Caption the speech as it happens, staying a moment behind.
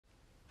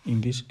In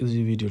this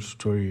easy video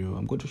tutorial,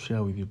 I'm going to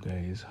share with you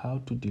guys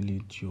how to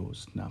delete your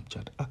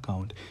Snapchat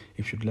account.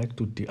 If you'd like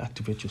to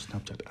deactivate your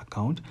Snapchat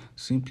account,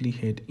 simply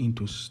head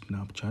into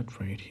Snapchat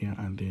right here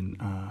and then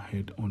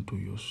head onto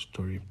your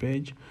story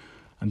page.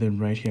 And then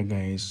right here,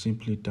 guys,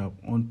 simply tap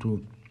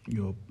onto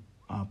your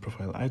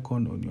profile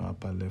icon on your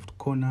upper left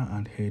corner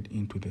and head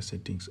into the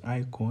settings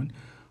icon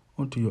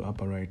onto your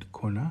upper right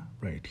corner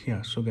right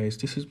here. So guys,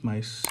 this is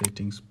my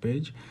settings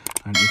page,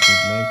 and if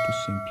you'd like to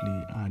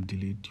simply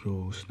delete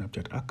your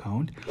Snapchat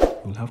account,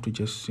 you'll have to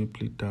just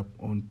simply tap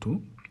onto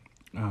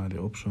the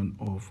option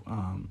of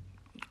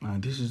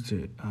this is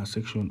the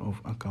section of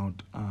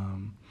account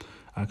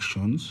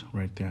actions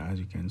right there. As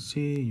you can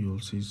see,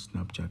 you'll see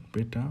Snapchat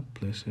beta,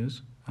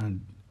 places,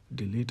 and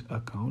delete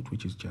account,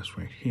 which is just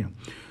right here.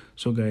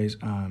 So guys,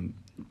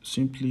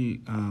 simply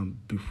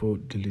before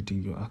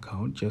deleting your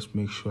account, just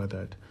make sure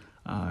that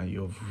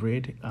you've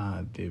read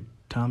the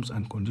terms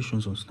and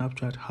conditions on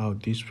Snapchat, how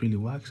this really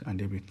works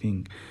and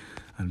everything,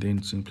 and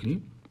then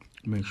simply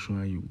make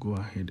sure you go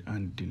ahead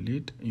and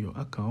delete your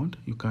account.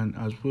 You can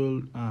as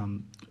well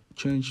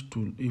change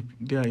to, if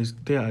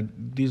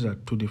these are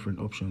two different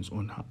options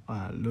on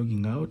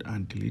logging out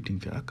and deleting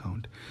the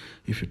account.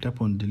 If you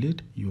tap on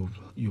delete, you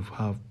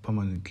have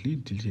permanently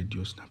deleted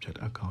your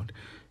Snapchat account.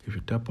 If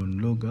you tap on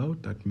log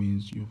out, that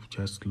means you've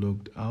just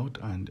logged out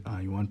and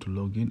you want to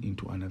log in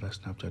into another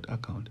Snapchat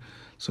account.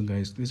 So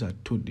guys, these are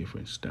two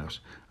different steps.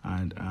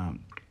 And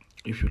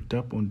if you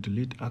tap on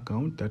delete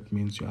account, that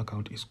means your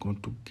account is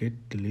going to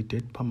get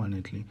deleted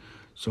permanently.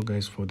 So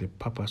guys, for the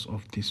purpose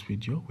of this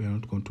video, we are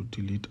not going to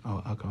delete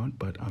our account,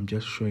 but I'm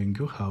just showing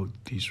you how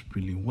this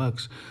really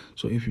works.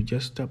 So if you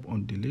just tap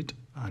on delete,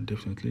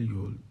 definitely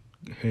you'll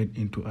head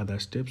into other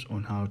steps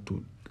on how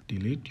to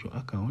delete your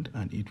account,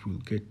 and it will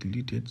get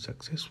deleted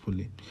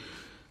successfully.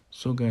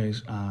 So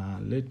guys,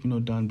 let me know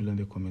down below in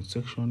the comment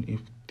section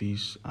if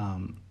this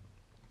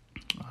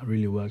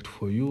really worked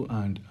for you,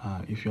 and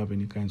if you have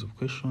any kinds of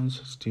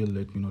questions, still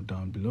let me know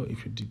down below.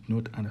 If you did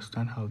not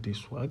understand how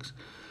this works,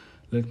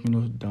 let me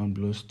know down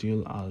below.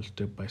 Still, I'll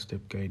step by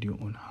step guide you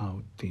on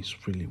how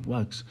this really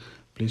works.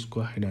 Please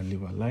go ahead and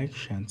leave a like,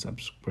 share, and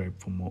subscribe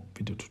for more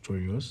video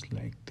tutorials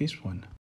like this one.